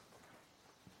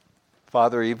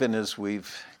Father, even as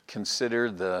we've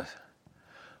considered the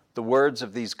words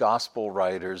of these gospel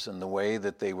writers and the way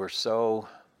that they were so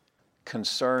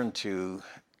concerned to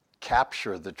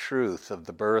capture the truth of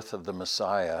the birth of the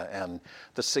Messiah and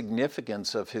the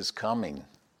significance of his coming,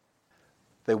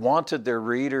 they wanted their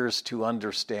readers to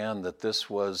understand that this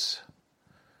was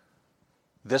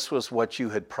what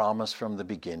you had promised from the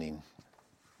beginning.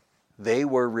 They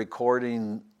were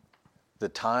recording the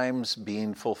times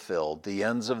being fulfilled, the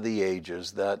ends of the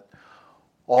ages that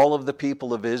all of the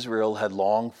people of Israel had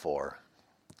longed for,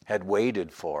 had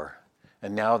waited for,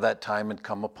 and now that time had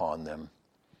come upon them.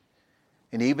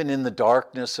 And even in the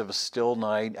darkness of a still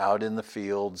night out in the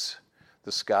fields,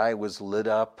 the sky was lit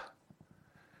up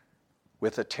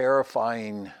with a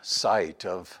terrifying sight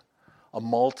of a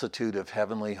multitude of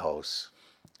heavenly hosts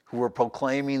who were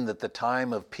proclaiming that the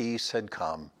time of peace had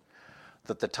come,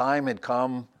 that the time had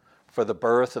come for the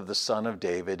birth of the Son of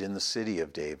David in the city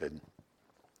of David.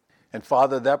 And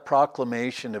Father, that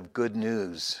proclamation of good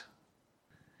news,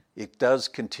 it does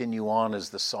continue on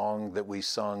as the song that we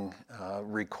sung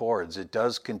records. It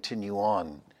does continue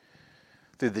on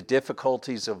through the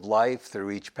difficulties of life,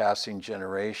 through each passing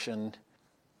generation.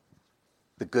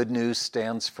 The good news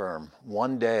stands firm.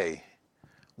 One day,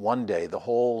 the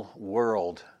whole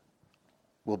world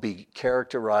will be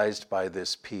characterized by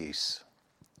this peace.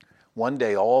 One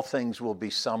day, all things will be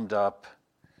summed up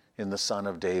in the Son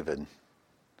of David.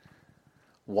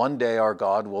 One day, our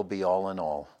God will be all in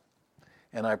all.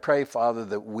 And I pray, Father,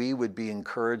 that we would be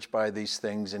encouraged by these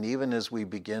things, and even as we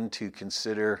begin to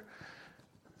consider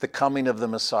the coming of the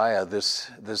Messiah,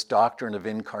 this doctrine of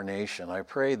incarnation, I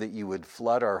pray that you would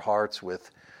flood our hearts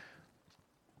with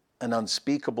an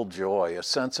unspeakable joy, a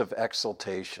sense of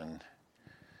exultation,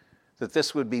 that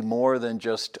this would be more than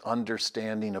just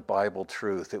understanding a Bible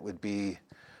truth. It would be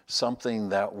something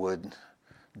that would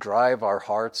drive our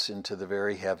hearts into the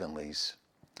very heavenlies.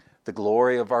 The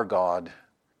glory of our God,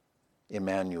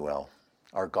 Emmanuel,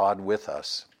 our God with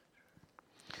us.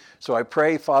 So I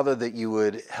pray, Father, that you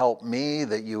would help me,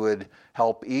 that you would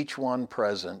help each one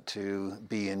present to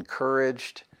be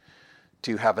encouraged,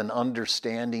 to have an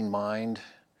understanding mind,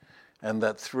 and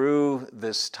that through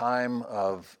this time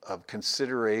of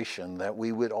consideration that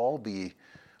we would all be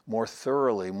more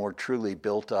thoroughly, more truly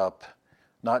built up,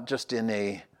 not just in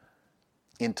a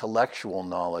intellectual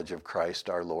knowledge of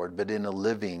Christ our Lord, but in a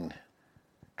living,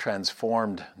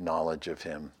 transformed knowledge of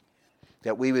him,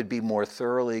 that we would be more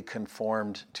thoroughly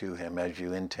conformed to him as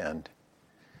you intend.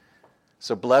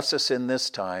 So bless us in this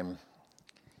time.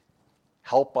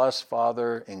 Help us,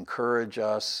 Father, encourage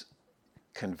us,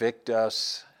 convict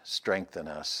us, strengthen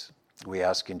us. We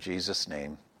ask in Jesus'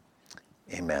 name.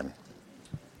 Amen.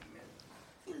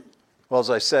 Well,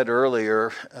 as I said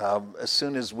earlier, as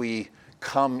soon as we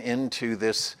come into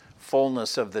this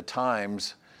fullness of the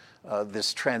times,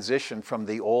 this transition from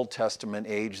the Old Testament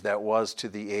age that was to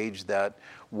the age that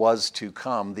was to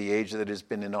come, the age that has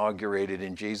been inaugurated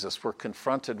in Jesus, we're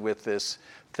confronted with this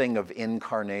thing of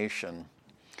incarnation.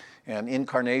 And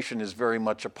incarnation is very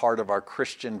much a part of our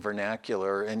Christian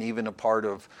vernacular and even a part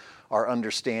of our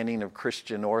understanding of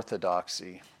Christian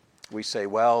orthodoxy. We say,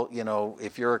 well,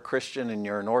 if you're a Christian and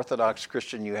you're an Orthodox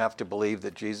Christian, you have to believe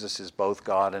that Jesus is both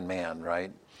God and man,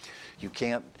 right? You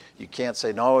can't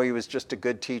say, no, he was just a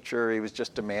good teacher, he was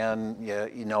just a man.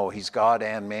 He's God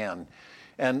and man.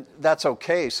 And that's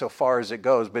okay so far as it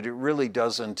goes, but it really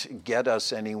doesn't get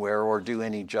us anywhere or do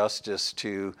any justice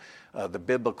to the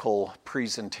biblical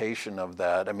presentation of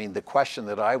that. I mean, the question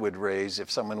that I would raise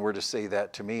if someone were to say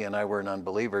that to me and I were an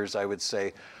unbeliever, I would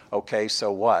say, okay,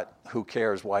 so what? Who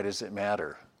cares? Why does it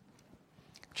matter?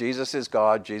 Jesus is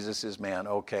God, Jesus is man.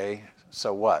 Okay,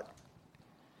 so what?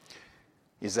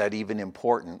 Is that even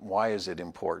important? Why is it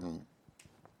important?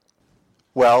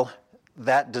 Well,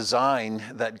 that design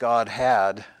that God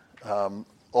had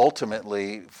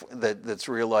ultimately that's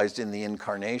realized in the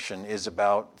incarnation is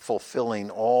about fulfilling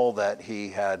all that he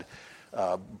had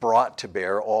brought to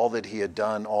bear, all that he had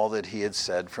done, all that he had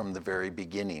said from the very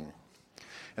beginning.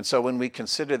 And so when we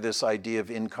consider this idea of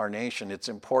incarnation, it's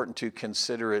important to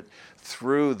consider it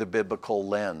through the biblical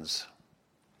lens.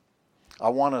 I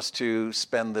want us to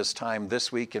spend this time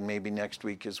this week and maybe next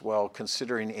week as well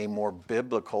considering a more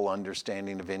biblical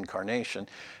understanding of incarnation.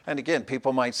 And again,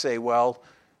 people might say, well,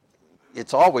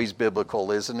 it's always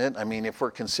biblical, isn't it? I mean, if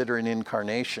we're considering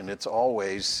incarnation, it's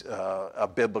always a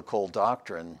biblical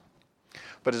doctrine.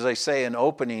 But as I say in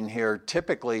opening here,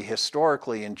 typically,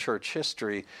 historically in church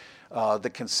history, the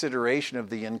consideration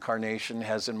of the incarnation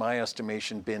has, in my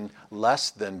estimation, been less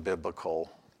than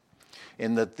biblical,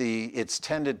 in that it's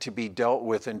tended to be dealt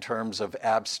with in terms of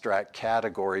abstract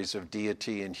categories of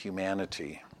deity and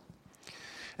humanity.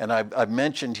 And I've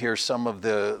mentioned here some of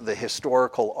the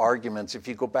historical arguments. If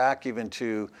you go back even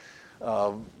to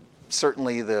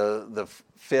certainly the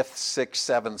 5th, 6th,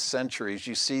 7th centuries,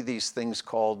 you see these things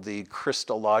called the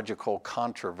Christological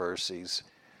controversies.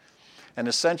 And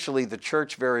essentially the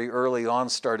church very early on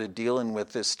started dealing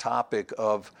with this topic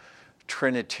of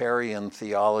Trinitarian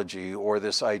theology, or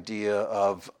this idea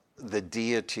of the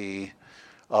deity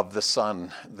of the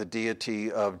Son, the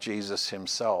deity of Jesus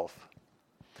himself.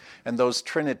 And those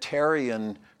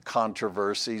Trinitarian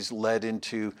controversies led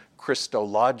into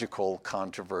Christological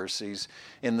controversies,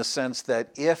 in the sense that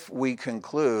if we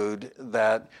conclude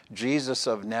that Jesus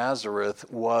of Nazareth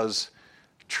was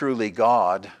truly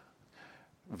God,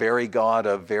 very God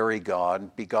of very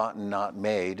God, begotten not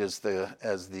made, as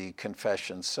the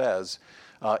confession says,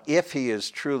 if he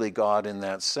is truly God in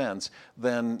that sense,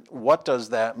 then what does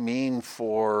that mean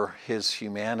for his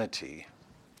humanity?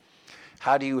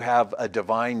 How do you have a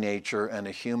divine nature and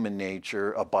a human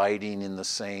nature abiding in the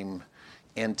same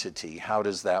entity? How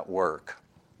does that work?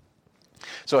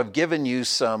 So I've given you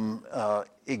some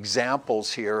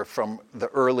examples here from the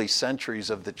early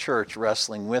centuries of the church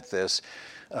wrestling with this.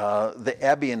 The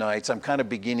Ebionites, I'm kind of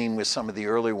beginning with some of the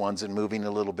early ones and moving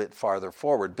a little bit farther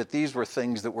forward, but these were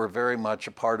things that were very much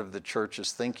a part of the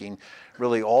church's thinking,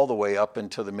 really all the way up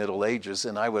into the Middle Ages,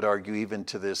 and I would argue even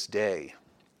to this day.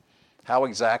 How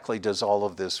exactly does all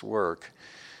of this work?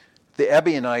 The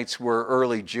Ebionites were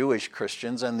early Jewish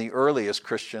Christians, and the earliest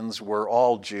Christians were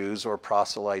all Jews or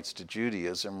proselytes to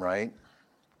Judaism, right?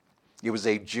 It was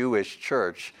a Jewish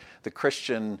church. The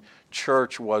Christian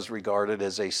church was regarded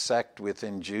as a sect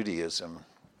within Judaism.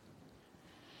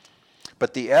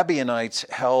 But the Ebionites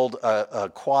held a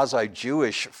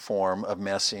quasi-Jewish form of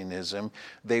messianism.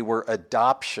 They were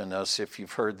adoptionists, if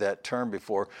you've heard that term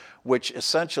before, which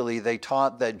essentially they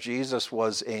taught that Jesus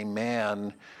was a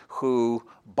man who,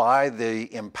 by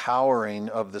the empowering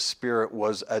of the Spirit,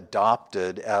 was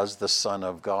adopted as the Son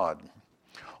of God.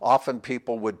 Often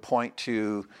people would point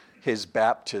to his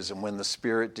baptism, when the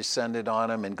Spirit descended on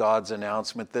him, and God's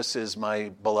announcement, "This is my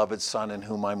beloved Son in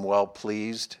whom I'm well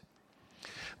pleased."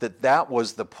 That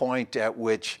was the point at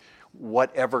which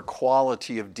whatever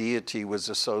quality of deity was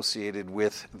associated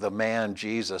with the man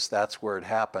Jesus, that's where it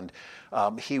happened.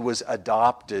 He was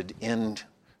adopted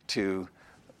into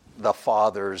the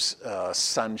Father's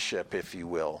sonship, if you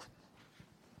will.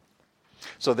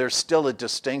 So there's still a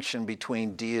distinction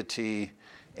between deity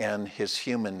and his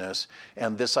humanness,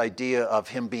 and this idea of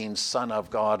him being Son of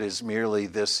God is merely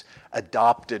this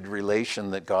adopted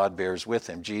relation that God bears with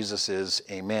him. Jesus is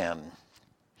a man.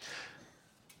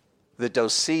 The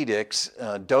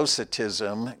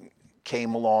Docetism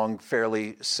came along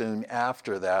fairly soon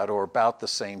after that, or about the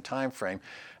same time frame,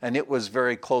 and it was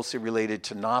very closely related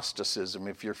to Gnosticism,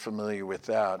 if you're familiar with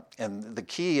that. And the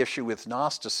key issue with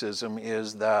Gnosticism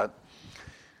is that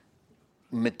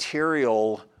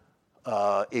material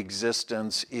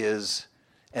existence is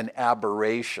an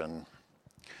aberration.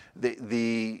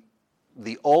 The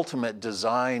ultimate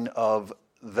design of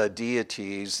the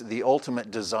deities, the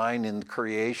ultimate design in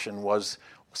creation was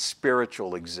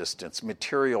spiritual existence.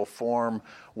 Material form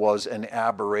was an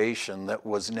aberration that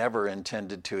was never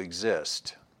intended to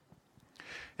exist.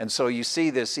 And so you see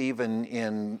this even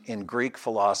in Greek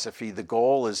philosophy. The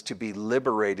goal is to be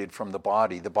liberated from the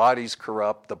body. The body's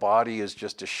corrupt. The body is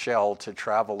just a shell to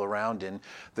travel around in.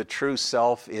 The true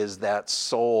self is that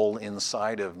soul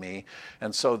inside of me.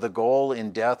 And so the goal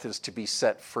in death is to be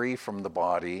set free from the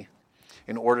body,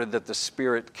 in order that the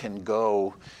spirit can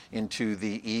go into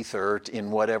the ether in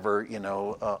whatever,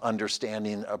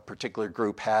 understanding a particular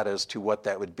group had as to what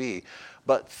that would be.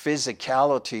 But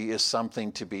physicality is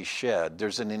something to be shed.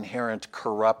 There's an inherent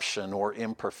corruption or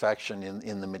imperfection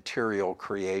in the material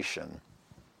creation.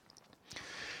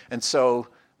 And so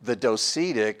the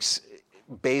Docetics,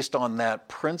 based on that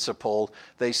principle,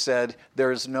 they said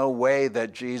there is no way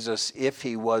that Jesus, if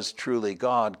he was truly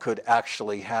God, could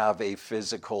actually have a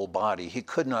physical body. He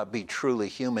could not be truly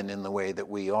human in the way that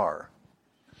we are.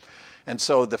 And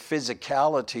so the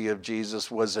physicality of Jesus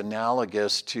was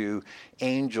analogous to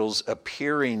angels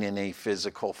appearing in a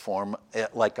physical form,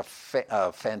 like a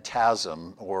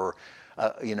phantasm or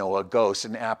a ghost,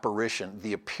 an apparition,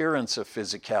 the appearance of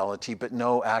physicality, but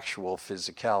no actual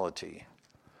physicality.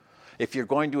 If you're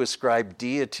going to ascribe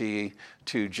deity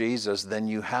to Jesus, then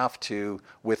you have to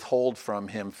withhold from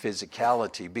him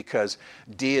physicality, because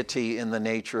deity in the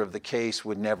nature of the case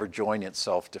would never join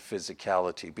itself to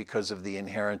physicality because of the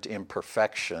inherent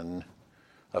imperfection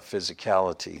of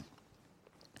physicality.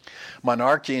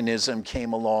 Monarchianism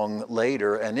came along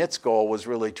later, and its goal was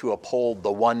really to uphold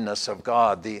the oneness of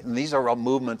God. And these are all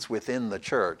movements within the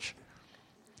church.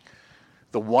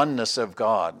 The oneness of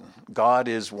God. God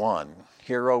is one.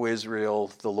 Hear, O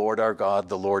Israel, the Lord our God,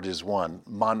 the Lord is one.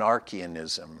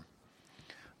 Monarchianism.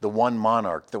 The one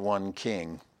monarch, the one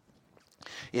king.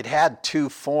 It had two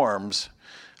forms,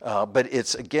 but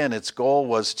its goal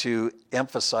was to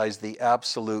emphasize the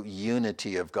absolute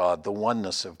unity of God, the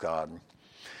oneness of God.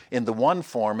 In the one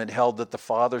form, it held that the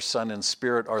Father, Son, and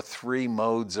Spirit are three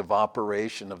modes of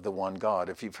operation of the one God.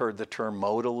 If you've heard the term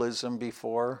modalism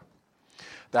before,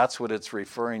 that's what it's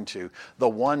referring to. The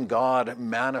one God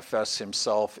manifests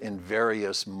himself in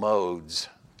various modes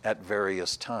at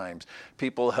various times.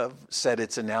 People have said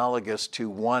it's analogous to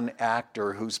one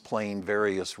actor who's playing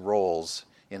various roles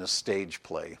in a stage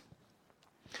play.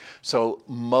 So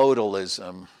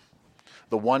modalism,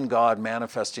 the one God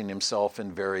manifesting himself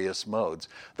in various modes.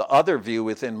 The other view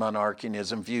within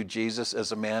monarchianism viewed Jesus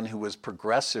as a man who was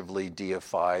progressively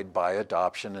deified by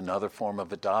adoption, another form of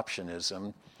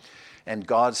adoptionism, and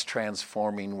God's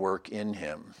transforming work in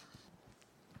him.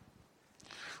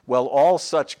 Well, all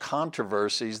such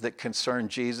controversies that concern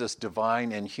Jesus'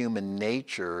 divine and human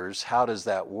natures, how does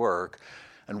that work?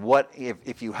 And what,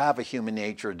 if you have a human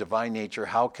nature, a divine nature,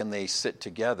 how can they sit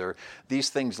together? These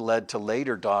things led to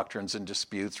later doctrines and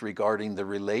disputes regarding the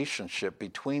relationship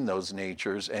between those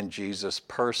natures and Jesus'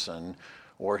 person,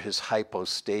 or his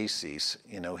hypostasis,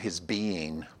 his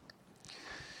being.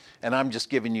 And I'm just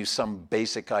giving you some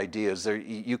basic ideas.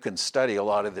 You can study a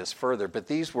lot of this further, but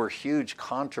these were huge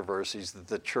controversies that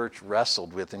the church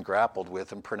wrestled with and grappled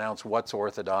with and pronounced what's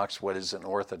orthodox, what isn't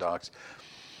orthodox.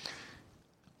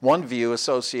 One view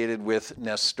associated with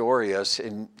Nestorius,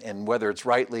 and whether it's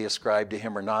rightly ascribed to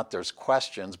him or not, there's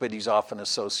questions, but he's often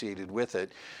associated with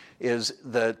it, is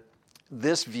that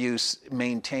this view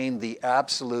maintained the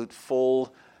absolute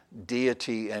full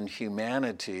deity and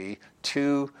humanity,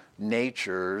 two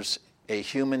natures, a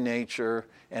human nature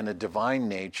and a divine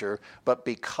nature, but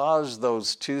because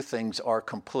those two things are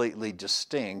completely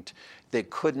distinct, they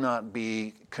could not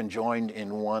be conjoined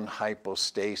in one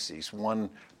hypostasis, one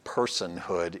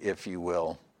personhood, if you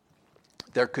will.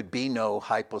 There could be no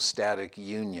hypostatic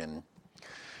union.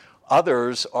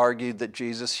 Others argued that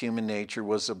Jesus' human nature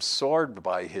was absorbed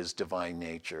by his divine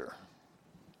nature.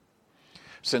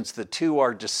 Since the two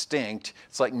are distinct,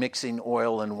 it's like mixing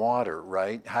oil and water,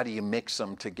 right? How do you mix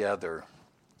them together?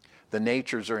 The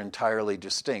natures are entirely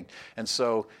distinct. And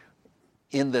so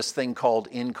in this thing called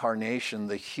incarnation,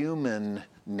 the human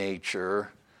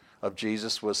nature of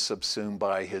Jesus was subsumed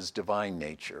by his divine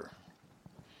nature.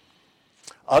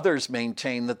 Others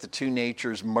maintain that the two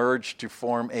natures merged to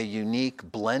form a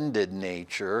unique blended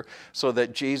nature, so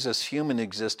that Jesus' human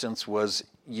existence was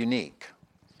unique.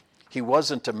 He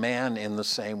wasn't a man in the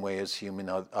same way as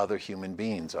other human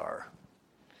beings are.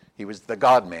 He was the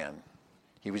God-man.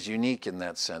 He was unique in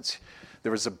that sense.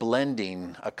 There was a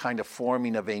blending, a kind of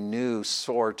forming of a new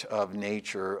sort of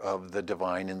nature of the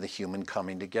divine and the human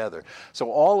coming together. So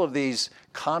all of these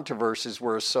controversies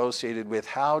were associated with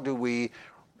how do we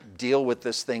deal with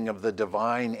this thing of the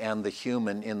divine and the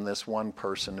human in this one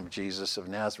person of Jesus of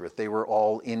Nazareth. They were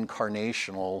all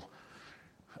incarnational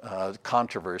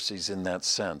controversies in that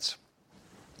sense.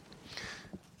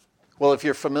 Well, if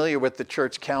you're familiar with the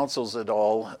church councils at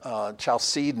all,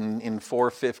 Chalcedon in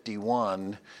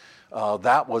 451,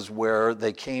 that was where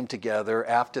they came together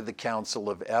after the Council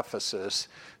of Ephesus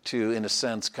to, in a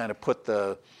sense, kind of put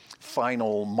the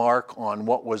final mark on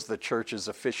what was the church's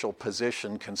official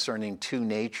position concerning two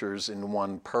natures in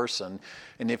one person.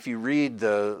 And if you read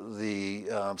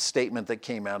the statement that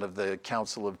came out of the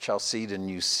Council of Chalcedon,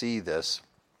 you see this.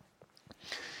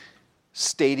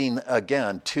 Stating,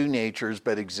 again, two natures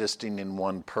but existing in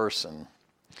one person.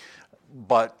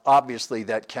 But obviously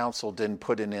that council didn't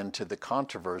put an end to the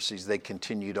controversies. They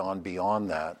continued on beyond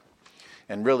that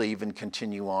and really even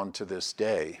continue on to this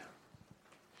day.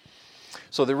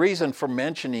 So the reason for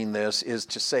mentioning this is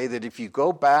to say that if you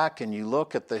go back and you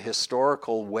look at the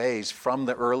historical ways from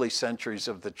the early centuries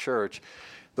of the church,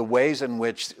 the ways in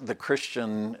which the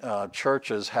Christian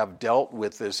churches have dealt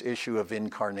with this issue of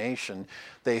incarnation,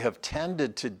 they have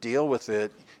tended to deal with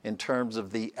it in terms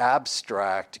of the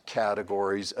abstract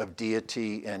categories of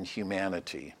deity and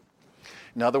humanity.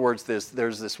 In other words,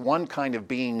 there's this one kind of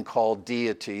being called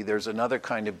deity, there's another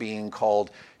kind of being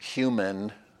called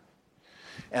human,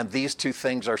 and these two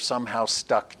things are somehow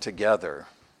stuck together.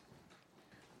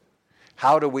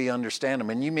 How do we understand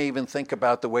them? And you may even think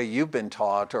about the way you've been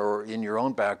taught or in your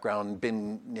own background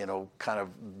been, kind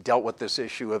of dealt with this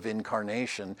issue of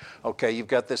incarnation. Okay, you've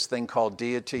got this thing called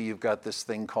deity, you've got this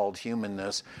thing called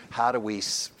humanness. How do we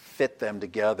fit them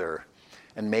together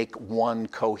and make one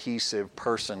cohesive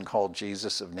person called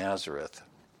Jesus of Nazareth?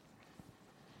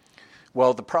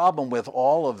 Well, the problem with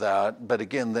all of that, but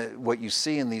again, what you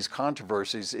see in these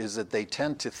controversies is that they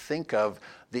tend to think of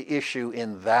the issue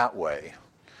in that way,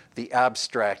 the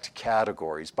abstract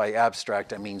categories. By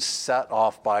abstract, I mean set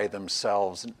off by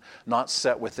themselves, not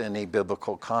set within a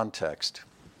biblical context.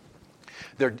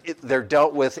 They're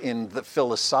dealt with in the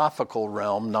philosophical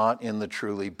realm, not in the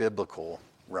truly biblical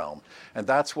realm. And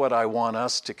that's what I want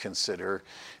us to consider.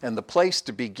 And the place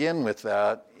to begin with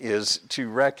that is to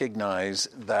recognize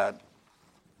that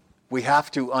we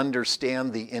have to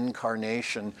understand the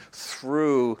incarnation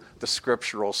through the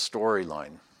scriptural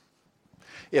storyline.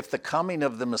 If the coming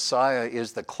of the Messiah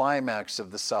is the climax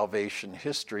of the salvation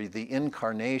history, the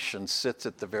incarnation sits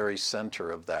at the very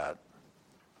center of that.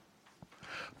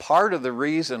 Part of the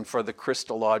reason for the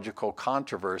Christological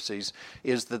controversies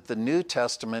is that the New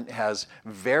Testament has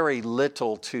very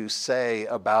little to say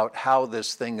about how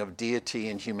this thing of deity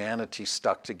and humanity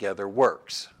stuck together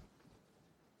works.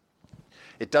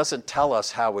 It doesn't tell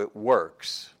us how it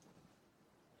works.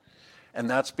 And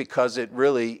that's because it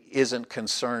really isn't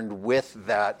concerned with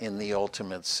that in the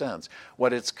ultimate sense.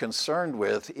 What it's concerned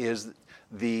with is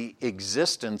the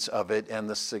existence of it and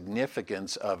the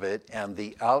significance of it and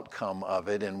the outcome of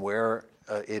it and where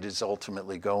it is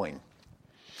ultimately going.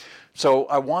 So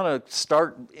I want to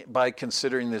start by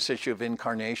considering this issue of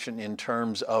incarnation in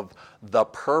terms of the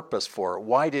purpose for it.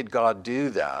 Why did God do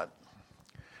that?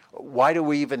 Why do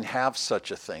we even have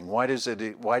such a thing? Why did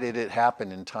it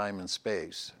happen in time and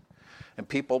space? And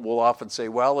people will often say,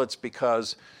 well, it's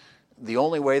because the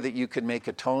only way that you can make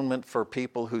atonement for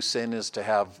people who sin is to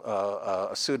have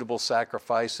a suitable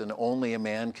sacrifice, and only a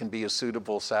man can be a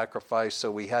suitable sacrifice, so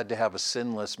we had to have a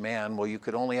sinless man. Well, you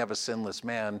could only have a sinless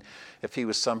man if he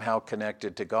was somehow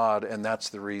connected to God, and that's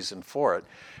the reason for it.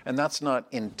 And that's not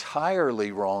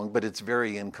entirely wrong, but it's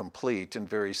very incomplete and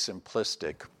very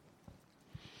simplistic.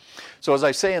 So as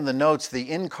I say in the notes, the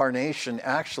incarnation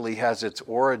actually has its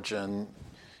origin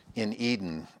in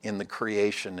Eden, in the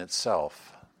creation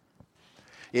itself.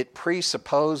 It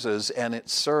presupposes and it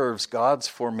serves God's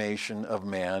formation of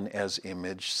man as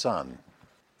image son.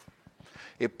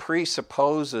 It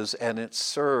presupposes and it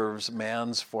serves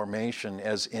man's formation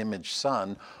as image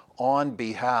son on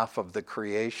behalf of the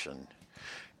creation.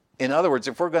 In other words,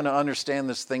 if we're going to understand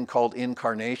this thing called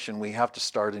incarnation, we have to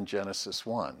start in Genesis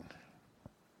 1.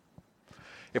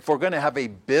 If we're going to have a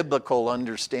biblical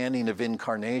understanding of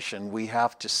incarnation, we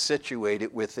have to situate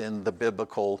it within the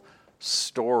biblical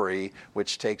story,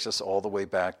 which takes us all the way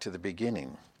back to the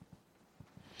beginning.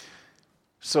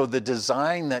 So the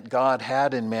design that God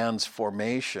had in man's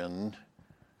formation,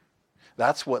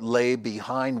 that's what lay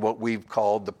behind what we've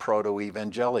called the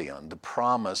proto-evangelion, the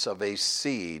promise of a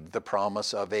seed, the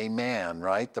promise of a man,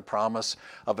 right? The promise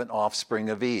of an offspring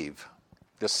of Eve,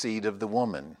 the seed of the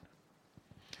woman.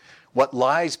 What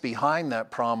lies behind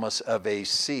that promise of a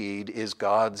seed is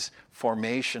God's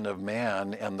formation of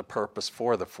man and the purpose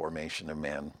for the formation of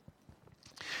man.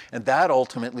 And that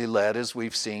ultimately led, as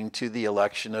we've seen, to the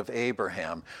election of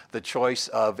Abraham, the choice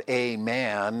of a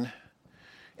man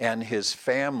and his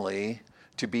family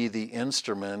to be the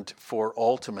instrument for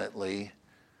ultimately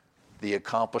the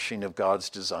accomplishing of God's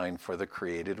design for the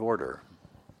created order.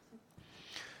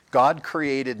 God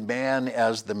created man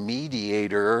as the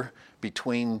mediator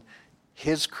between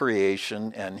his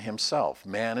creation and himself.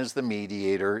 Man is the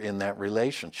mediator in that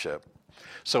relationship.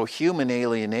 So human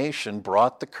alienation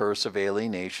brought the curse of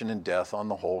alienation and death on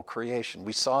the whole creation.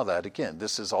 We saw that again.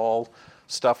 This is all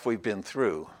stuff we've been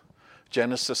through.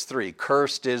 Genesis 3,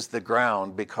 cursed is the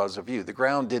ground because of you. The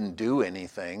ground didn't do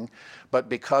anything, but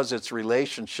because its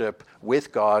relationship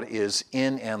with God is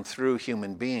in and through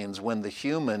human beings, when the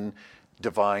human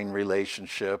divine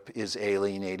relationship is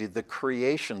alienated, the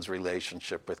creation's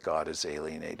relationship with God is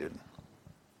alienated.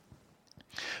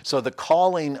 So the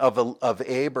calling of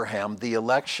Abraham, the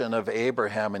election of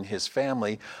Abraham and his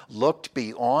family, looked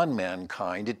beyond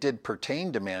mankind. It did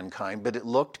pertain to mankind, but it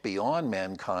looked beyond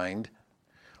mankind,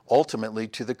 ultimately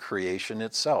to the creation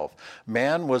itself.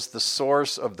 Man was the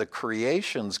source of the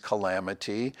creation's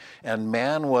calamity, and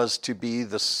man was to be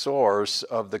the source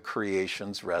of the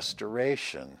creation's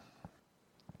restoration.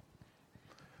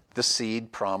 The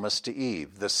seed promised to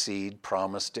Eve, the seed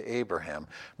promised to Abraham.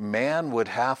 Man would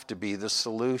have to be the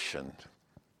solution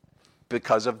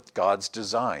because of God's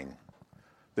design,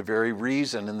 the very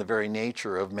reason and the very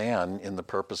nature of man in the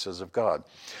purposes of God.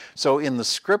 So in the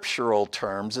scriptural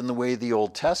terms, in the way the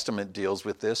Old Testament deals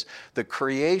with this, the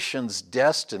creation's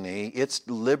destiny, its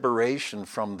liberation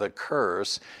from the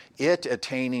curse, it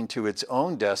attaining to its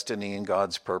own destiny and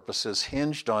God's purposes,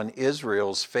 hinged on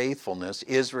Israel's faithfulness,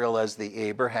 Israel as the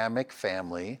Abrahamic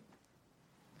family,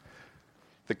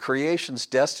 The creation's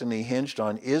destiny hinged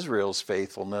on Israel's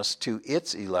faithfulness to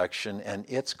its election and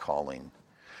its calling.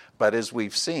 But as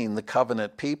we've seen, the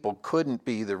covenant people couldn't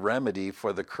be the remedy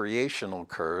for the creational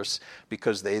curse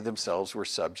because they themselves were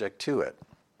subject to it.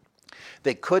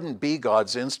 They couldn't be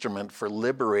God's instrument for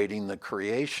liberating the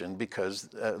creation because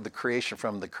the creation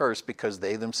from the curse because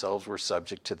they themselves were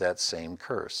subject to that same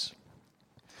curse.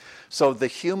 So the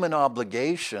human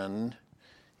obligation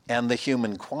and the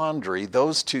human quandary,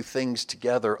 those two things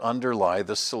together underlie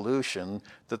the solution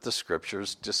that the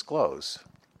scriptures disclose.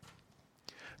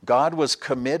 God was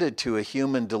committed to a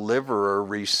human deliverer,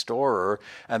 restorer,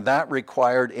 and that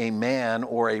required a man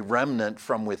or a remnant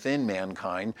from within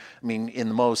mankind. I mean, in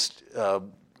the most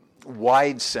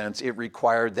wide sense, it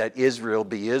required that Israel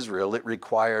be Israel. It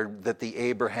required that the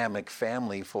Abrahamic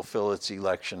family fulfill its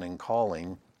election and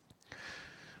calling.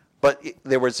 But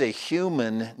there was a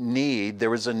human need. There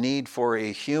was a need for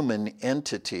a human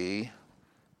entity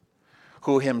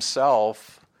who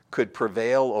himself could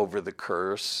prevail over the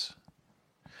curse,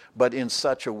 but in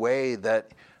such a way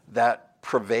that that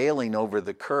prevailing over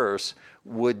the curse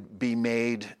would be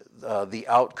made the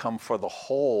outcome for the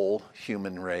whole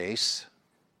human race,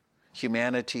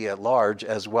 humanity at large,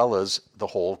 as well as the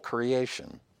whole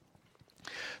creation.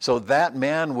 So that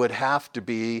man would have to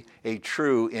be a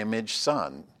true image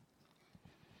son,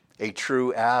 a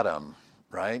true Adam,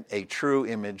 right? A true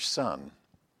image son,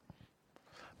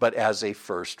 but as a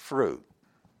first fruit.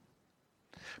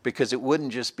 Because it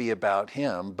wouldn't just be about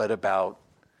him, but about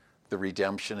the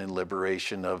redemption and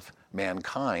liberation of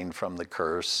mankind from the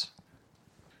curse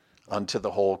unto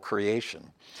the whole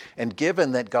creation. And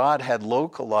given that God had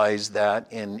localized that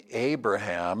in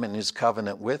Abraham, in his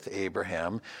covenant with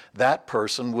Abraham, that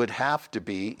person would have to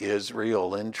be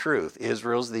Israel in truth.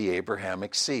 Israel's the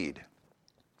Abrahamic seed.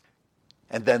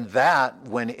 And then that,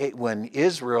 when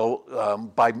Israel,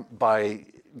 by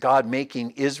God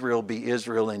making Israel be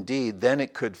Israel indeed, then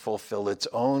it could fulfill its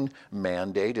own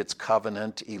mandate, its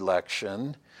covenant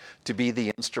election, to be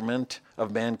the instrument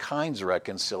of mankind's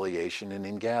reconciliation and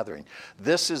ingathering.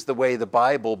 This is the way the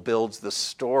Bible builds the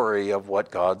story of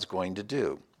what God's going to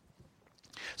do.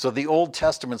 So the Old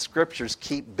Testament scriptures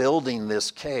keep building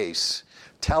this case,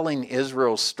 telling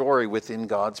Israel's story within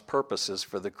God's purposes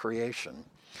for the creation.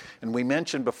 And we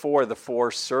mentioned before the 4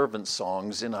 servant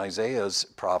songs in Isaiah's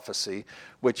prophecy,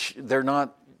 which they're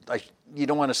not, you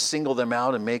don't want to single them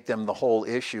out and make them the whole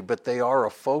issue, but they are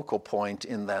a focal point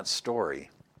in that story.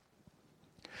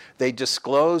 They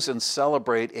disclose and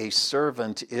celebrate a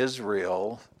servant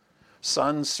Israel,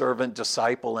 son, servant,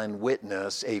 disciple, and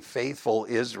witness, a faithful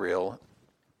Israel,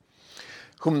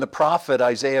 whom the prophet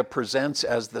Isaiah presents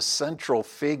as the central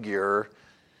figure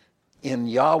in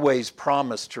Yahweh's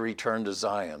promise to return to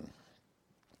Zion.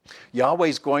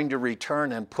 Yahweh's going to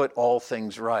return and put all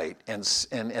things right. And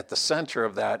at the center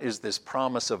of that is this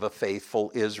promise of a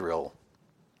faithful Israel.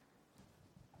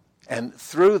 And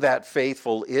through that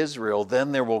faithful Israel,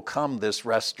 then there will come this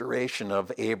restoration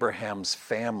of Abraham's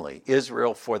family,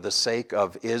 Israel for the sake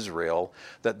of Israel,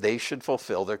 that they should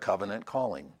fulfill their covenant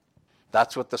calling.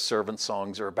 That's what the servant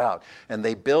songs are about. And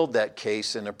they build that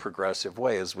case in a progressive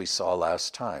way, as we saw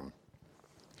last time.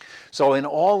 So in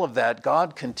all of that,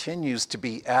 God continues to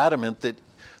be adamant that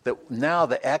now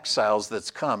the exiles that's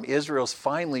come, Israel's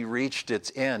finally reached its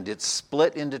end. It's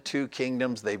split into 2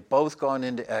 kingdoms. They've both gone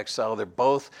into exile. They're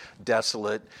both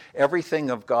desolate. Everything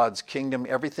of God's kingdom,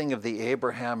 everything of the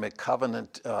Abrahamic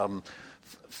covenant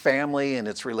family and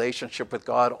its relationship with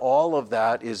God, all of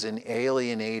that is in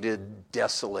alienated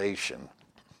desolation.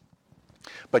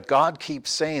 But God keeps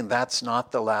saying that's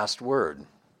not the last word.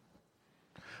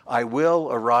 I will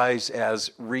arise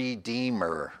as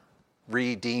Redeemer.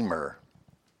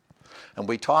 And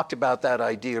we talked about that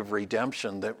idea of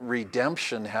redemption, that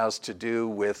redemption has to do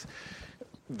with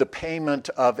the payment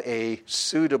of a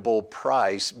suitable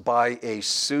price by a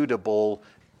suitable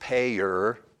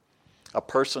payer, a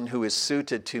person who is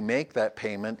suited to make that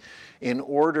payment in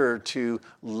order to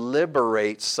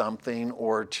liberate something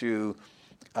or to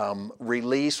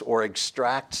release or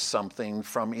extract something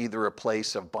from either a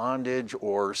place of bondage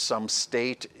or some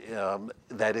state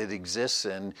that it exists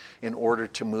in order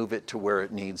to move it to where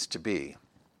it needs to be.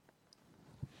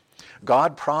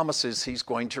 God promises he's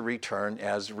going to return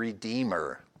as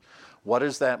Redeemer. What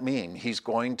does that mean? He's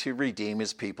going to redeem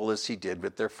his people as he did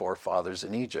with their forefathers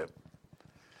in Egypt.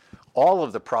 All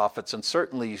of the prophets, and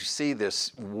certainly you see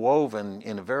this woven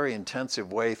in a very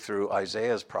intensive way through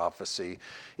Isaiah's prophecy,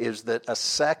 is that a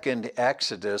second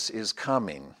Exodus is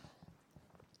coming.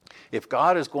 If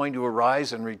God is going to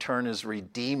arise and return as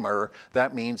Redeemer,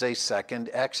 that means a second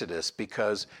Exodus,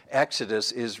 because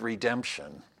Exodus is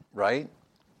redemption, right?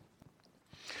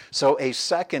 So a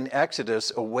second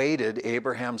Exodus awaited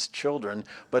Abraham's children,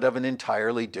 but of an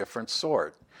entirely different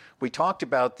sort. We talked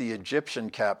about the Egyptian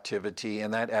captivity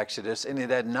in that Exodus, and it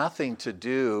had nothing to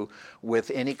do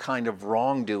with any kind of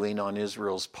wrongdoing on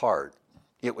Israel's part.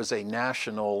 It was a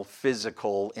national,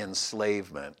 physical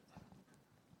enslavement.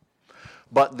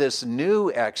 But this new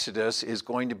Exodus is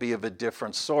going to be of a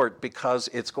different sort because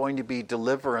it's going to be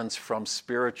deliverance from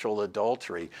spiritual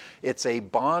adultery. It's a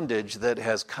bondage that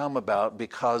has come about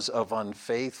because of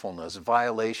unfaithfulness,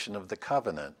 violation of the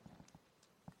covenant.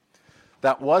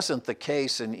 That wasn't the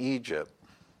case in Egypt.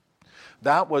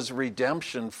 That was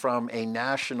redemption from a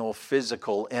national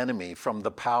physical enemy, from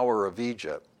the power of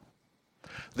Egypt.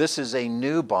 This is a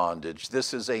new bondage.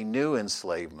 This is a new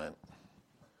enslavement.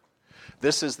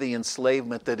 This is the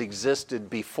enslavement that existed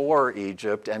before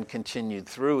Egypt and continued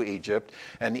through Egypt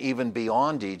and even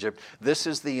beyond Egypt. This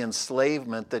is the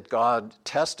enslavement that God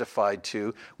testified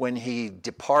to when he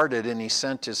departed and he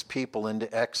sent his people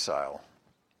into exile.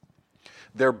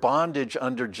 Their bondage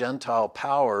under Gentile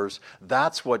powers,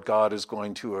 that's what God is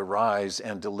going to arise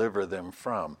and deliver them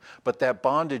from. But that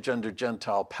bondage under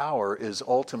Gentile power is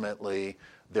ultimately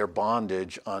their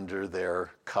bondage under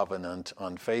their covenant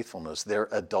unfaithfulness, their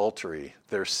adultery,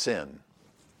 their sin.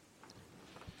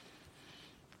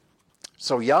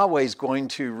 So Yahweh's going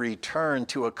to return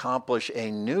to accomplish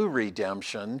a new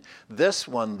redemption. This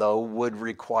one, though, would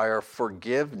require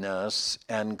forgiveness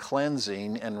and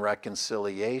cleansing and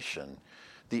reconciliation.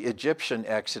 The Egyptian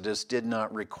Exodus did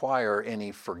not require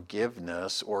any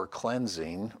forgiveness or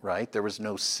cleansing, right? There was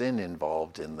no sin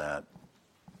involved in that.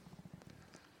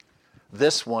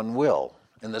 This one will,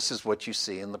 and this is what you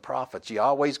see in the prophets.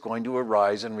 Yahweh's going to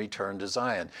arise and return to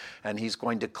Zion, and he's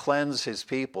going to cleanse his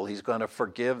people. He's going to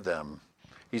forgive them.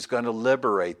 He's going to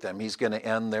liberate them. He's going to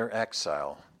end their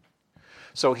exile.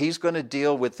 So he's going to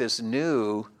deal with this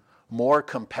new, more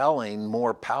compelling,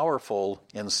 more powerful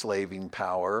enslaving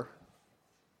power,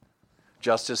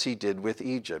 just as he did with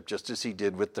Egypt, just as he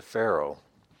did with the Pharaoh.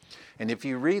 And if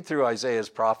you read through Isaiah's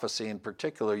prophecy in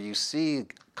particular, you see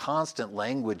constant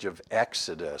language of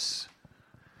exodus,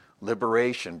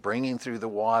 liberation, bringing through the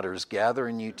waters,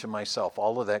 gathering you to myself,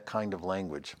 all of that kind of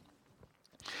language.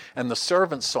 And the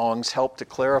servant songs help to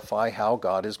clarify how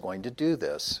God is going to do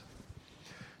this.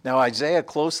 Now, Isaiah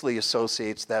closely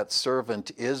associates that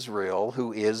servant Israel,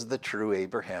 who is the true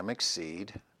Abrahamic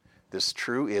seed. This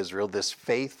true Israel, this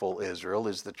faithful Israel,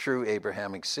 is the true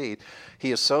Abrahamic seed.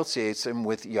 He associates him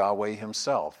with Yahweh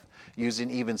himself, using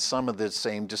even some of the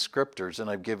same descriptors, and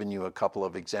I've given you a couple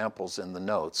of examples in the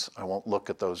notes. I won't look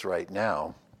at those right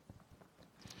now.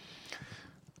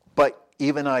 But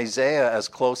even Isaiah, as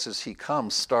close as he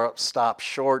comes, stops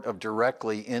short of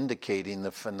directly indicating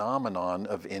the phenomenon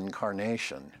of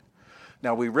incarnation.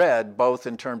 Now, we read, both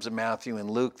in terms of Matthew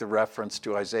and Luke, the reference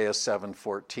to Isaiah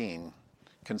 7:14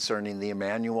 concerning the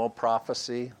Emmanuel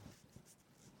prophecy.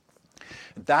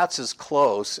 That's as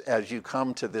close as you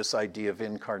come to this idea of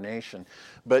incarnation.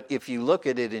 But if you look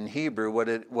at it in Hebrew, what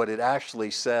it actually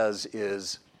says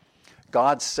is,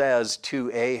 God says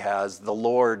to Ahaz, the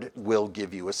Lord will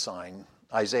give you a sign.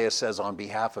 Isaiah says on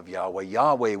behalf of Yahweh,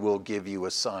 Yahweh will give you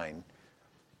a sign.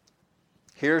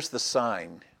 Here's the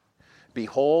sign.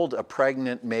 Behold, a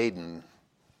pregnant maiden.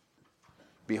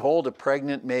 Behold, a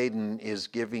pregnant maiden is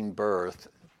giving birth,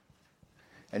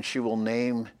 and she will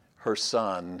name her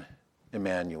son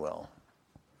Emmanuel.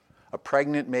 A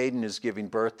pregnant maiden is giving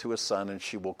birth to a son, and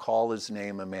she will call his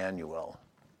name Emmanuel.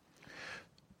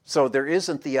 So there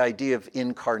isn't the idea of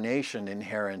incarnation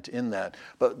inherent in that,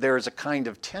 but there is a kind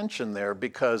of tension there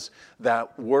because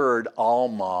that word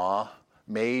Alma,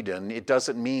 maiden, it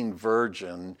doesn't mean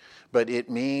virgin, but it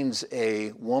means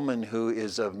a woman who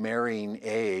is of marrying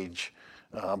age,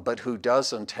 but who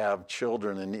doesn't have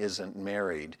children and isn't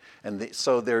married. And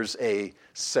so there's a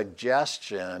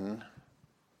suggestion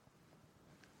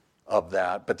of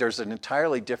that, but there's an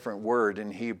entirely different word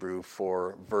in Hebrew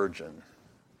for virgin.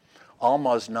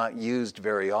 Alma is not used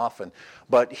very often,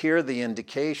 but here the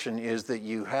indication is that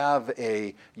you have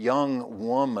a young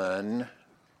woman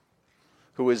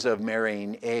who is of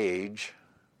marrying age,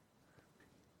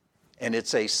 and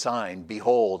it's a sign,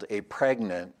 behold, a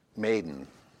pregnant maiden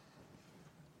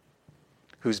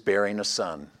who's bearing a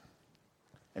son,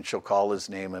 and she'll call his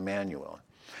name Emmanuel.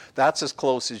 That's as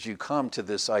close as you come to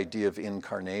this idea of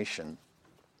incarnation.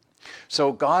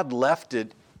 So God left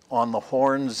it on the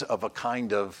horns of a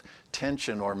kind of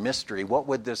tension or mystery. What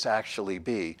would this actually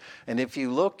be? And if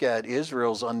you look at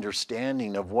Israel's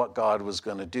understanding of what God was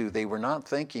going to do, they were not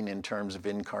thinking in terms of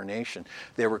incarnation.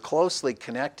 They were closely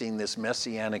connecting this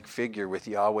messianic figure with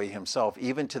Yahweh himself,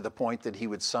 even to the point that he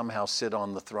would somehow sit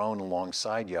on the throne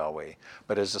alongside Yahweh.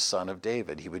 But as a son of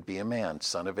David, he would be a man.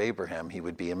 Son of Abraham, he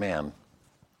would be a man.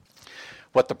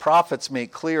 What the prophets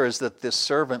make clear is that this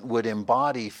servant would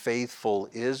embody faithful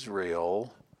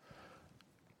Israel,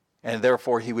 and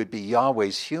therefore he would be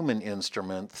Yahweh's human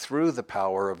instrument through the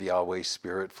power of Yahweh's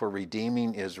Spirit for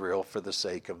redeeming Israel for the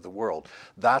sake of the world.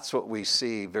 That's what we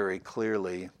see very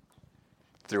clearly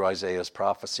through Isaiah's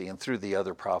prophecy and through the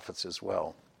other prophets as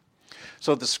well.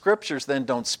 So the scriptures then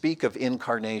don't speak of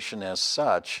incarnation as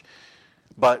such,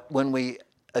 but when we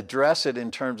address it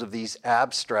in terms of these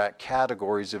abstract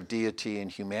categories of deity and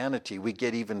humanity, we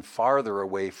get even farther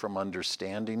away from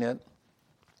understanding it.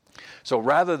 So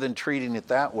rather than treating it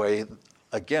that way,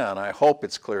 again, I hope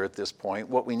it's clear at this point,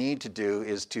 what we need to do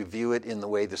is to view it in the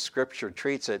way the Scripture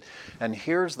treats it. And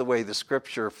here's the way the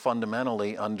Scripture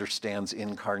fundamentally understands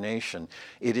incarnation.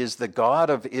 It is the God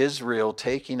of Israel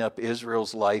taking up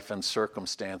Israel's life and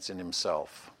circumstance in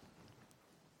himself.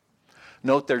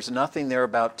 Note there's nothing there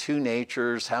about two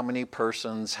natures, how many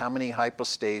persons, how many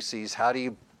hypostases, how do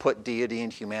you put deity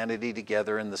and humanity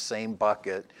together in the same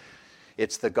bucket.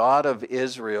 It's the God of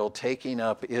Israel taking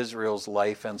up Israel's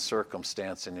life and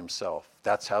circumstance in himself.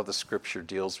 That's how the Scripture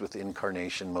deals with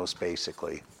incarnation most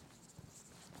basically.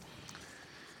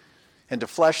 And to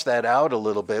flesh that out a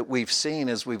little bit, we've seen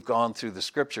as we've gone through the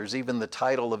Scriptures, even the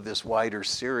title of this wider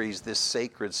series, this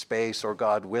sacred space or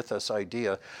God with us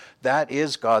idea, that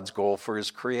is God's goal for his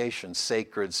creation,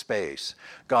 sacred space.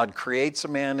 God creates a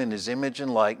man in his image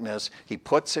and likeness. He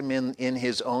puts him in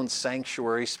his own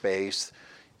sanctuary space.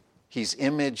 He's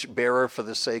image bearer for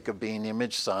the sake of being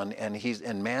image son,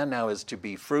 and man now is to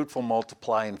be fruitful,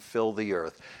 multiply, and fill the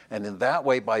earth. And in that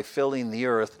way, by filling the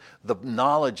earth, the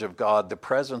knowledge of God, the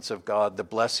presence of God, the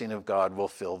blessing of God will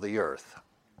fill the earth.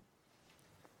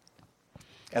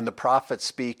 And the prophets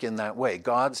speak in that way.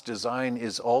 God's design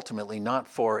is ultimately not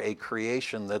for a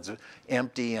creation that's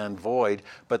empty and void,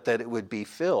 but that it would be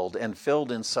filled, and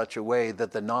filled in such a way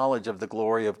that the knowledge of the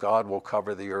glory of God will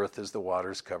cover the earth as the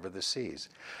waters cover the seas.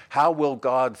 How will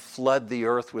God flood the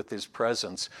earth with his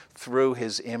presence? Through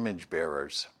his image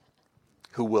bearers,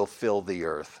 who will fill the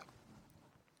earth.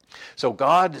 So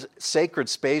God's sacred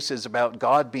space is about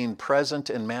God being present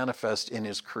and manifest in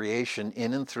his creation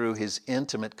in and through his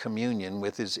intimate communion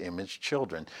with his image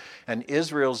children. And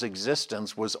Israel's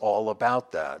existence was all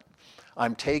about that.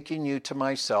 I'm taking you to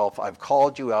myself. I've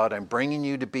called you out. I'm bringing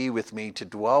you to be with me, to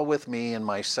dwell with me in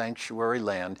my sanctuary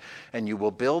land. And you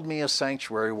will build me a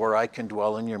sanctuary where I can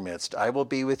dwell in your midst. I will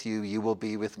be with you. You will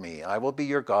be with me. I will be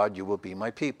your God. You will be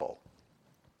my people.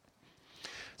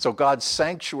 So God's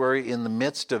sanctuary in the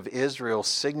midst of Israel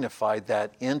signified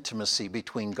that intimacy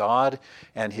between God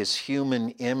and his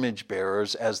human image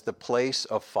bearers as the place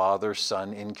of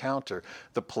father-son encounter,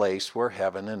 the place where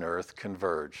heaven and earth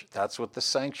converge. That's what the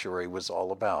sanctuary was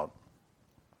all about.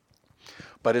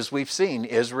 But as we've seen,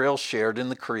 Israel shared in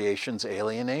the creation's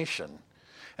alienation.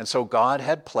 And so God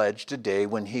had pledged a day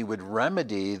when he would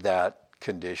remedy that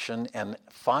condition and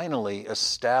finally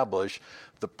establish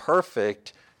the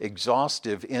perfect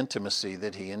exhaustive intimacy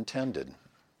that he intended.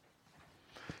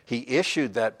 He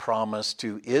issued that promise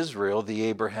to Israel, the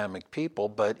Abrahamic people,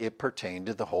 but it pertained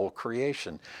to the whole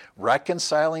creation.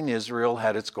 Reconciling Israel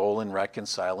had its goal in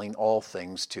reconciling all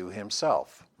things to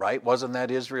himself, right? Wasn't that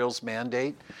Israel's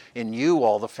mandate? In you,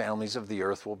 all the families of the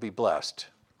earth will be blessed.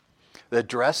 The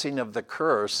addressing of the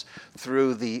curse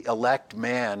through the elect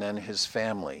man and his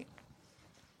family.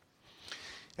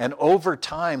 And over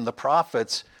time, the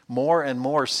prophets more and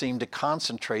more seem to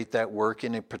concentrate that work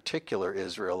in a particular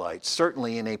Israelite,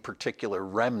 certainly in a particular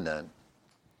remnant,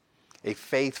 a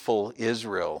faithful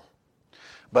Israel.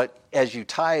 But as you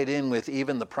tie it in with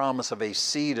even the promise of a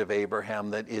seed of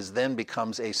Abraham that then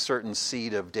becomes a certain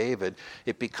seed of David,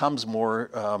 it becomes more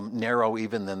narrow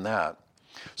even than that.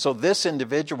 So this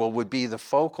individual would be the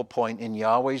focal point in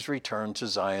Yahweh's return to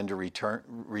Zion to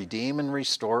redeem and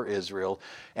restore Israel,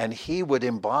 and he would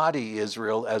embody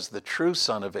Israel as the true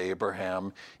son of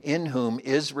Abraham, in whom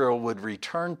Israel would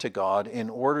return to God in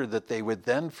order that they would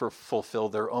then fulfill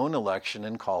their own election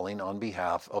and calling on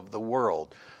behalf of the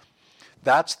world.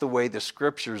 That's the way the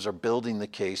scriptures are building the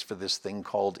case for this thing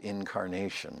called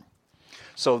incarnation.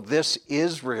 So this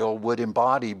Israel would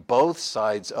embody both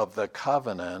sides of the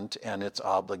covenant and its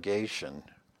obligation,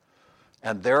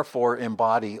 and therefore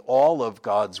embody all of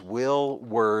God's will,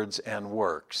 words, and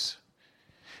works.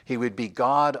 He would be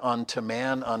God unto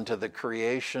man, unto the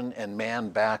creation, and man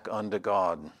back unto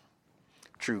God.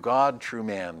 True God, true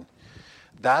man.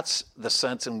 That's the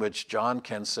sense in which John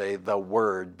can say the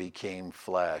Word became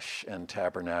flesh and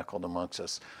tabernacled amongst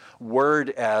us.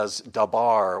 Word as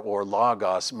dabar or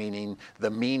logos, meaning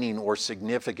the meaning or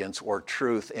significance or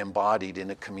truth embodied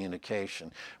in a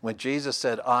communication. When Jesus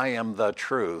said, I am the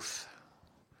truth,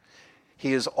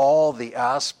 he is all the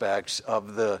aspects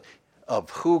of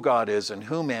who God is and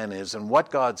who man is and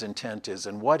what God's intent is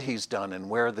and what he's done and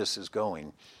where this is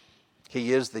going.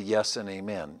 He is the yes and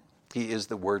amen. He is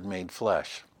the Word made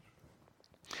flesh.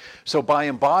 So by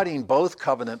embodying both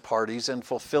covenant parties and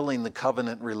fulfilling the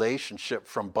covenant relationship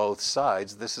from both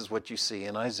sides, this is what you see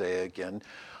in Isaiah again,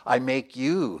 I make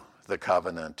you the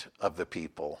covenant of the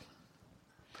people.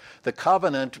 The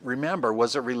covenant, remember,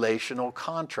 was a relational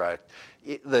contract.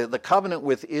 The covenant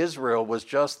with Israel was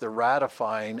just the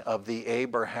ratifying of the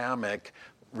Abrahamic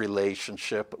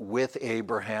relationship with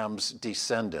Abraham's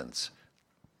descendants.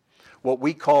 What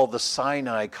we call the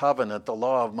Sinai covenant, the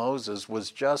law of Moses, was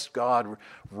just God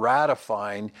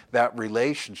ratifying that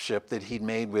relationship that he'd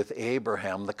made with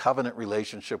Abraham, the covenant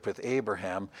relationship with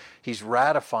Abraham. He's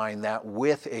ratifying that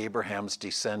with Abraham's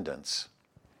descendants.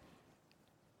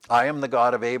 I am the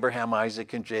God of Abraham,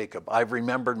 Isaac, and Jacob. I've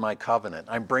remembered my covenant.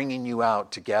 I'm bringing you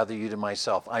out to gather you to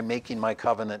myself. I'm making my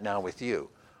covenant now with you.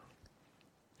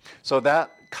 So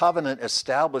that covenant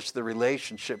established the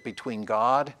relationship between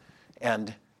God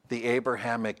and the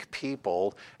Abrahamic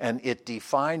people, and it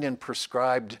defined and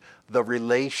prescribed the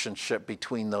relationship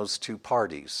between those two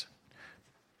parties.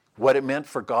 What it meant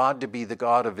for God to be the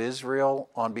God of Israel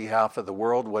on behalf of the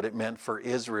world, what it meant for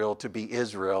Israel to be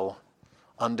Israel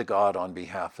unto God on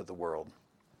behalf of the world.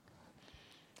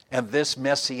 And this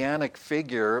messianic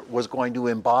figure was going to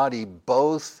embody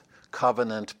both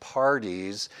covenant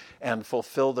parties and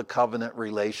fulfill the covenant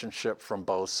relationship from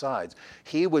both sides.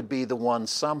 He would be the one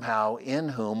somehow in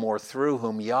whom or through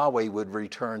whom Yahweh would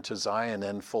return to Zion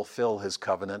and fulfill his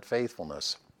covenant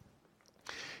faithfulness.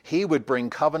 He would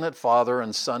bring covenant father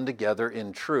and son together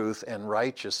in truth and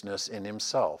righteousness in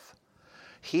himself.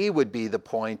 He would be the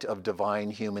point of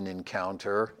divine human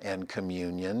encounter and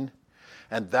communion,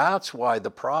 and that's why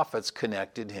the prophets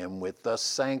connected him with the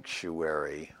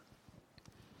sanctuary,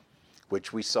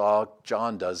 which we saw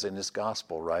John does in his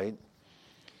gospel, right?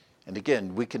 And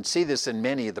again, we can see this in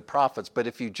many of the prophets, but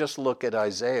if you just look at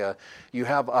Isaiah, you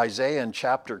have Isaiah in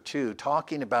chapter 2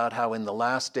 talking about how in the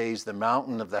last days the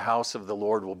mountain of the house of the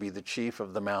Lord will be the chief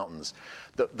of the mountains.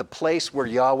 The place where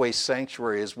Yahweh's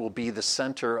sanctuary is will be the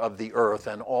center of the earth,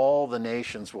 and all the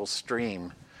nations will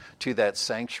stream to that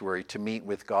sanctuary to meet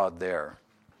with God there.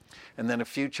 And then a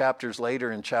few chapters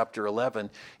later in chapter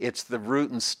 11, it's the root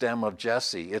and stem of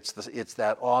Jesse. It's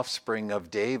that offspring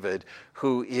of David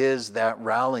who is that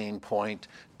rallying point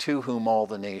to whom all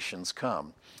the nations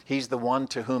come. He's the one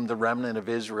to whom the remnant of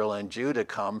Israel and Judah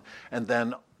come, and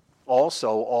then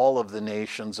also all of the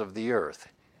nations of the earth.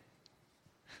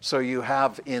 So you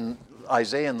have in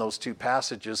Isaiah in those two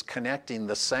passages connecting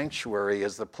the sanctuary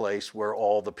as the place where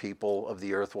all the people of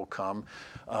the earth will come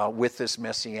with this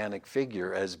messianic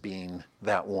figure as being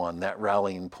that one, that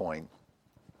rallying point.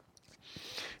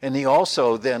 And he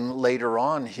also then later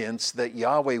on hints that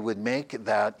Yahweh would make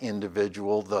that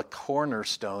individual the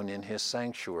cornerstone in his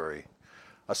sanctuary,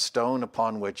 a stone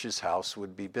upon which his house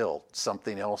would be built,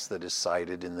 something else that is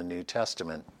cited in the New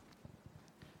Testament.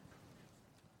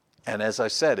 And as I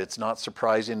said, it's not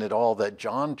surprising at all that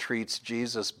John treats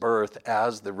Jesus' birth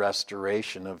as the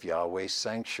restoration of Yahweh's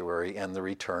sanctuary and the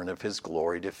return of his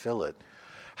glory to fill it.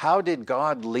 How did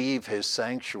God leave his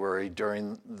sanctuary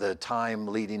during the time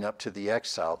leading up to the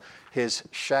exile? His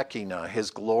Shekinah, his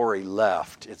glory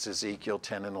left. It's Ezekiel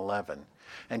 10 and 11.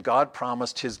 And God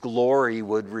promised his glory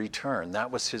would return. That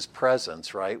was his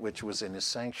presence, right, which was in his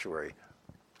sanctuary.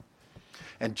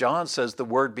 And John says the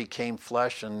Word became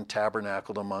flesh and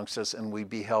tabernacled amongst us, and we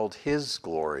beheld his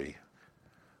glory,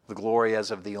 the glory as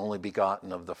of the only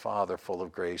begotten of the Father, full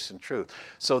of grace and truth.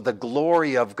 So the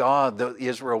glory of God, that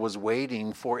Israel was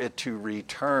waiting for it to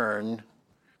return,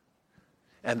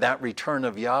 and that return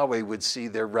of Yahweh would see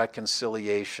their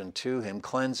reconciliation to him,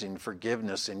 cleansing,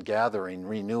 forgiveness, and gathering,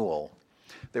 renewal.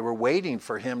 They were waiting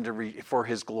for him for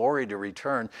his glory to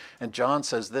return, and John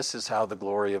says this is how the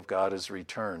glory of God is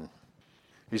returned.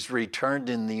 He's returned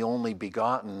in the only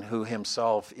begotten, who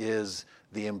himself is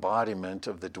the embodiment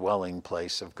of the dwelling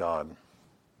place of God.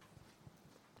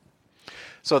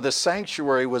 So the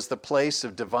sanctuary was the place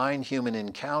of divine human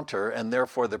encounter and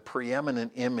therefore the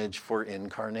preeminent image for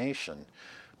incarnation.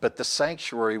 But the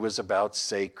sanctuary was about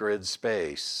sacred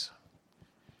space.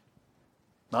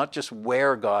 Not just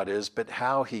where God is, but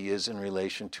how he is in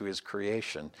relation to his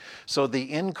creation. So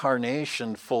the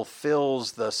incarnation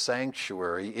fulfills the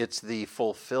sanctuary. It's the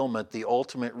fulfillment, the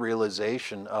ultimate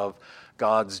realization of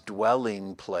God's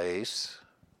dwelling place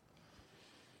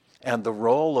and the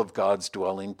role of God's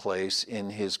dwelling place in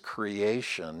his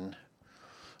creation.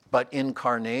 But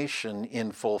incarnation,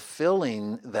 in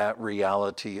fulfilling that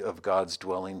reality of God's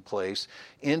dwelling place,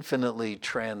 infinitely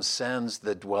transcends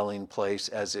the dwelling place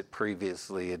as it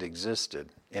previously had existed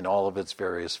in all of its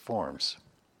various forms.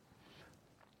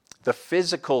 The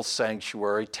physical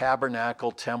sanctuary,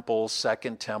 tabernacle, temple,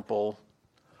 second temple,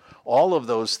 all of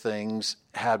those things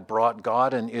had brought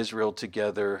God and Israel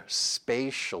together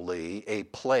spatially, a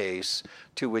place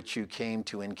to which you came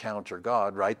to encounter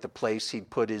God, right? The place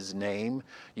he'd put his name.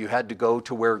 You had to go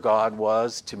to where God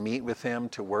was to meet with him,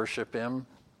 to worship him.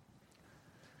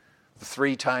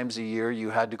 3 times a year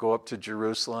you had to go up to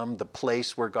Jerusalem, the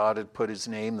place where God had put his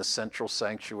name, the central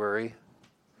sanctuary.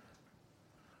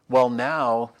 Well,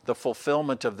 now the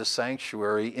fulfillment of the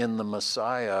sanctuary in the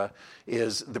Messiah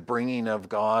is the bringing of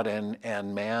God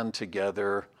and man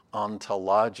together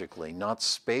ontologically, not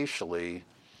spatially,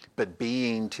 but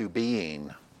being to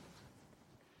being.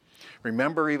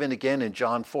 Remember, even again in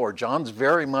John 4, John's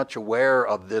very much aware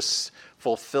of this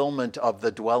fulfillment of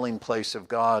the dwelling place of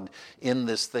God in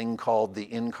this thing called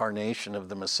the incarnation of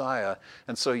the Messiah.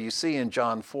 And so you see in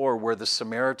John 4 where the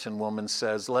Samaritan woman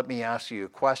says, "Let me ask you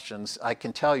questions. I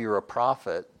can tell you're a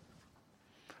prophet."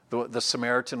 The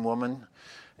Samaritan woman,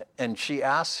 and she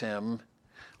asks him,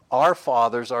 our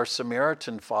fathers, our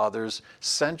Samaritan fathers,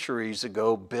 centuries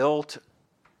ago built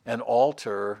an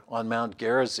altar on Mount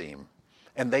Gerizim.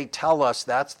 And they tell us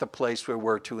that's the place where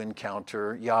we're to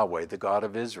encounter Yahweh, the God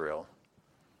of Israel.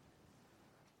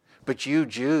 But you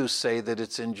Jews say that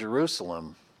it's in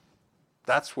Jerusalem.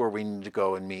 That's where we need to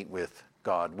go and meet with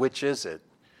God. Which is it?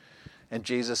 And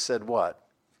Jesus said what?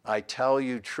 I tell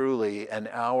you truly, an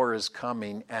hour is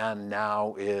coming, and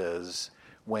now is,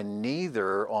 when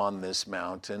neither on this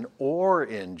mountain or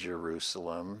in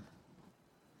Jerusalem,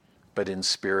 but in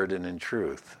spirit and in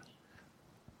truth.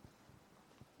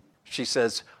 She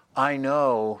says, I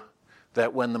know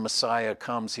that when the Messiah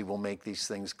comes, he will make these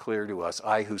things clear to us.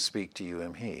 I who speak to you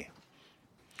am he.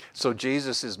 So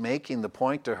Jesus is making the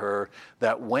point to her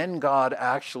that when God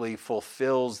actually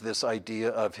fulfills this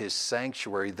idea of his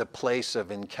sanctuary, the place of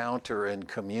encounter and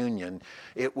communion,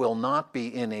 it will not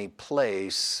be in a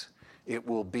place, it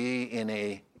will be in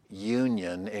a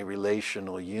union, a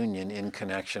relational union in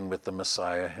connection with the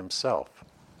Messiah himself.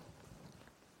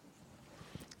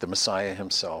 The Messiah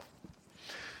himself.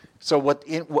 So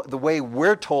the way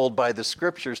we're told by the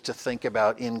scriptures to think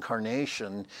about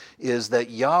incarnation is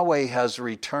that Yahweh has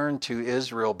returned to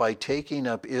Israel by taking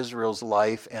up Israel's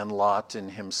life and lot in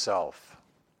himself.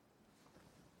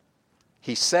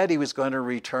 He said he was going to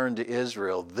return to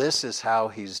Israel. This is how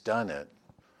he's done it.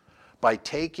 By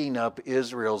taking up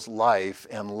Israel's life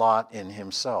and lot in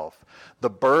himself. The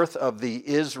birth of the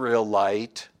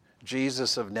Israelite,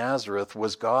 Jesus of Nazareth,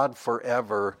 was God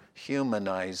forever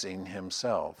humanizing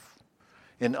himself.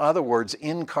 In other words,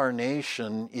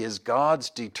 incarnation is God's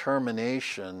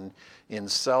determination in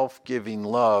self-giving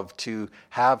love to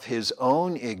have his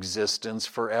own existence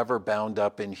forever bound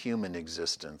up in human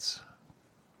existence.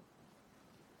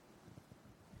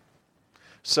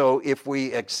 So if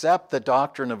we accept the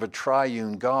doctrine of a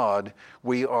triune God,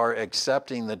 we are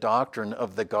accepting the doctrine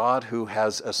of the God who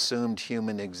has assumed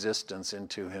human existence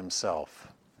into himself.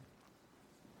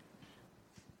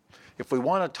 If we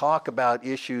want to talk about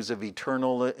issues of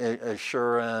eternal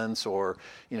assurance or,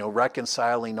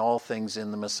 reconciling all things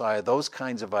in the Messiah, those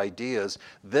kinds of ideas,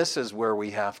 this is where we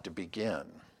have to begin.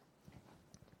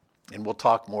 And we'll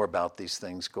talk more about these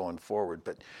things going forward.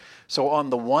 But so on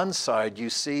the one side,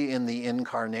 you see in the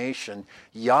incarnation,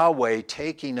 Yahweh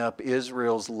taking up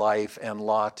Israel's life and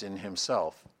lot in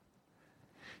himself.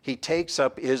 He takes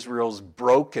up Israel's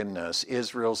brokenness,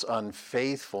 Israel's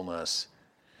unfaithfulness.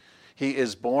 He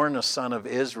is born a son of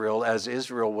Israel as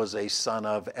Israel was a son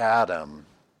of Adam.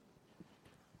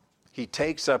 He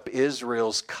takes up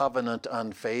Israel's covenant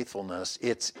unfaithfulness,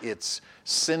 its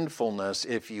sinfulness,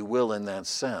 if you will, in that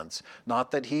sense. Not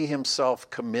that he himself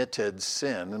committed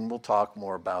sin, and we'll talk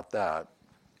more about that.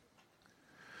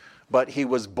 But he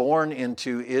was born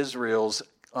into Israel's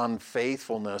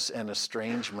unfaithfulness and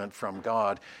estrangement from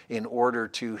God in order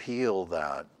to heal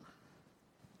that.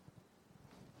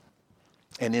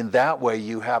 And in that way,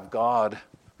 you have God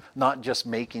not just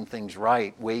making things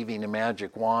right, waving a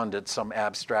magic wand at some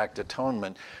abstract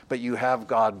atonement, but you have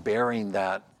God bearing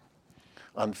that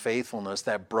unfaithfulness,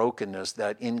 that brokenness,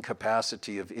 that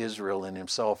incapacity of Israel in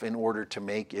himself in order to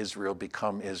make Israel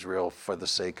become Israel for the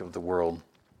sake of the world.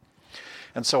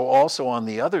 And so also on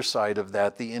the other side of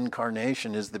that, the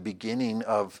incarnation is the beginning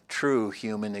of true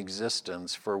human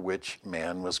existence for which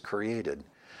man was created.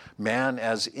 Man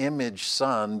as image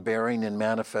son, bearing and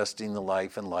manifesting the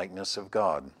life and likeness of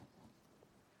God.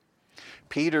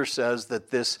 Peter says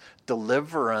that this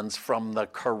deliverance from the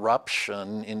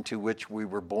corruption into which we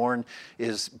were born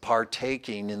is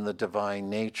partaking in the divine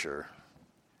nature.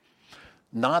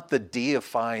 Not the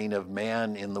deifying of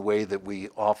man in the way that we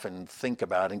often think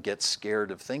about and get scared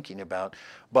of thinking about,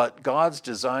 but God's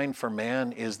design for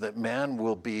man is that man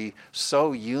will be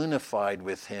so unified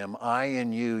with him, I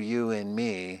and you and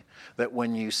me, that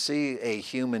when you see a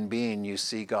human being, you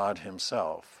see God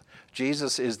himself.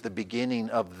 Jesus is the beginning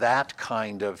of that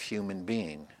kind of human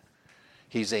being.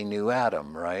 He's a new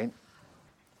Adam, right?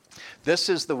 This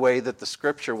is the way that the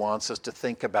scripture wants us to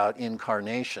think about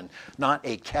incarnation, not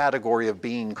a category of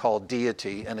being called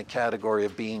deity and a category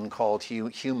of being called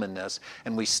humanness,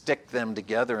 and we stick them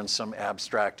together in some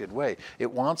abstracted way. It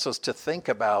wants us to think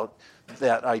about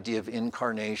that idea of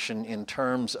incarnation in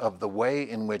terms of the way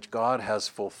in which God has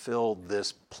fulfilled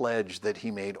this pledge that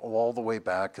he made all the way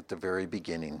back at the very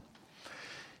beginning.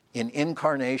 In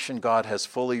incarnation, God has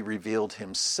fully revealed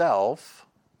himself,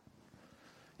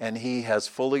 and he has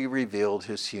fully revealed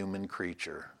his human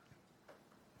creature.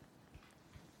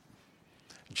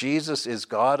 Jesus is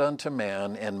God unto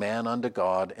man and man unto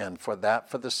God, and for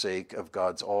the sake of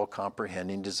God's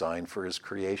all-comprehending design for his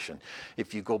creation.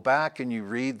 If you go back and you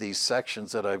read these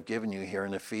sections that I've given you here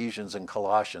in Ephesians and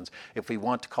Colossians, if we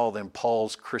want to call them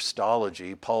Paul's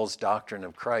Christology, Paul's doctrine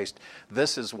of Christ,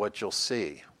 this is what you'll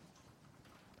see.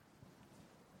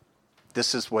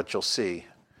 This is what you'll see.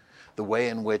 The way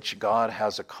in which God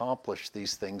has accomplished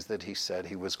these things that he said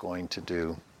he was going to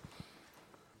do.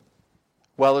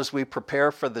 Well, as we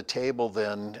prepare for the table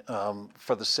then,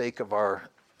 for the sake of our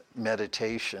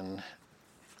meditation,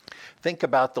 think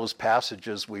about those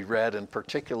passages we read, and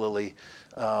particularly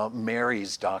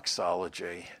Mary's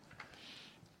doxology.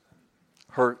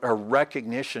 Her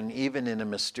recognition, even in a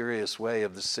mysterious way,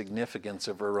 of the significance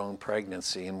of her own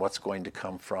pregnancy and what's going to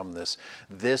come from this.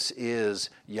 This is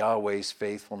Yahweh's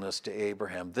faithfulness to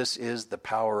Abraham. This is the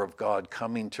power of God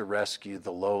coming to rescue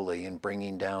the lowly and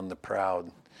bringing down the proud.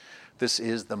 This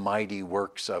is the mighty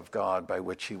works of God by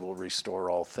which he will restore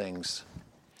all things.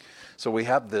 So we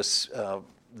have this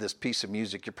piece of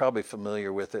music. You're probably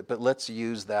familiar with it, but let's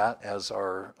use that as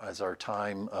our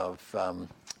time of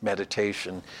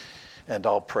meditation. And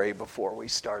I'll pray before we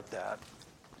start that.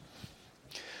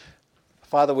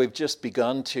 Father, we've just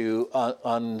begun to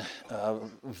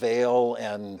unveil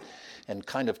and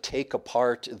kind of take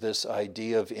apart this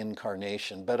idea of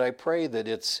incarnation. But I pray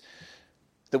that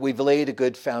we've laid a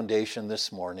good foundation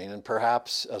this morning, and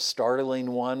perhaps a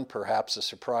startling one, perhaps a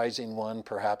surprising one,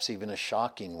 perhaps even a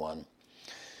shocking one.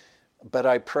 But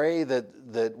I pray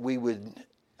that we would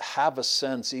have a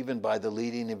sense, even by the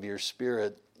leading of your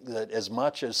Spirit, that as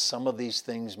much as some of these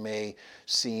things may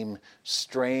seem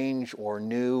strange or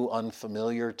new,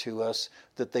 unfamiliar to us,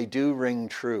 that they do ring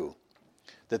true.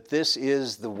 That this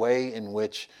is the way in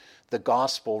which the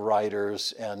gospel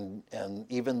writers and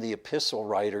even the epistle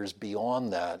writers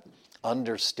beyond that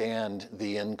understand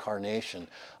the incarnation,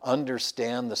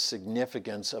 understand the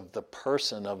significance of the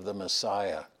person of the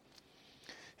Messiah.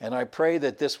 And I pray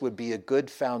that this would be a good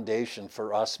foundation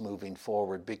for us moving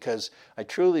forward, because I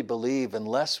truly believe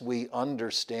unless we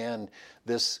understand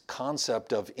this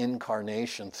concept of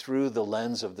incarnation through the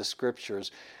lens of the scriptures,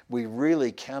 we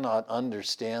really cannot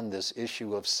understand this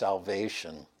issue of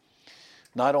salvation.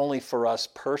 Not only for us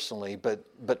personally,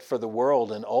 but for the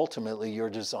world, and ultimately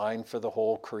your design for the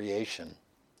whole creation.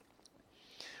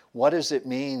 What does it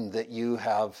mean that you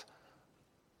have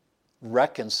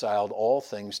reconciled all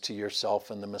things to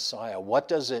yourself in the Messiah? What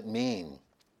does it mean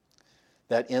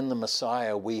that in the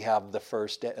Messiah we have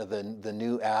the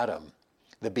new Adam,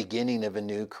 the beginning of a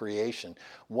new creation?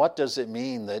 What does it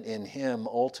mean that in him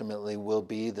ultimately will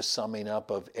be the summing up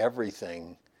of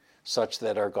everything, such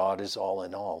that our God is all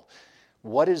in all?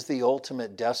 What is the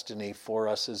ultimate destiny for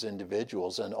us as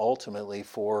individuals, and ultimately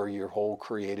for your whole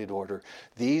created order?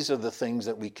 These are the things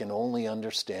that we can only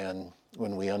understand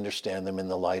when we understand them in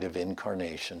the light of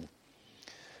incarnation.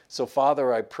 So,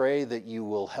 Father, I pray that you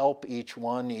will help each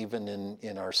one, even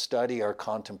in our study, our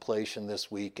contemplation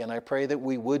this week. And I pray that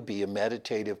we would be a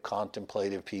meditative,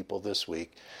 contemplative people this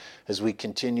week as we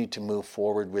continue to move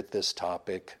forward with this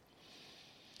topic.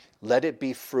 Let it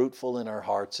be fruitful in our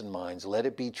hearts and minds. Let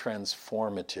it be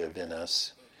transformative in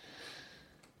us.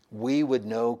 we would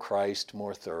know Christ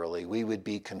more thoroughly. We would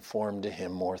be conformed to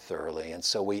him more thoroughly. And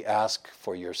so we ask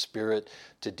for your Spirit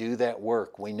to do that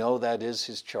work. We know that is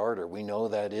his charter. We know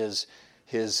that is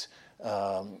his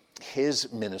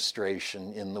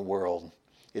ministration in the world,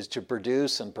 is to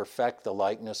produce and perfect the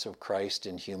likeness of Christ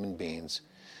in human beings.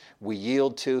 We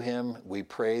yield to him. We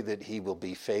pray that he will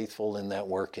be faithful in that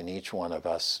work in each one of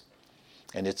us.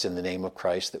 And it's in the name of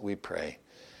Christ that we pray.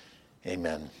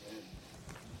 Amen.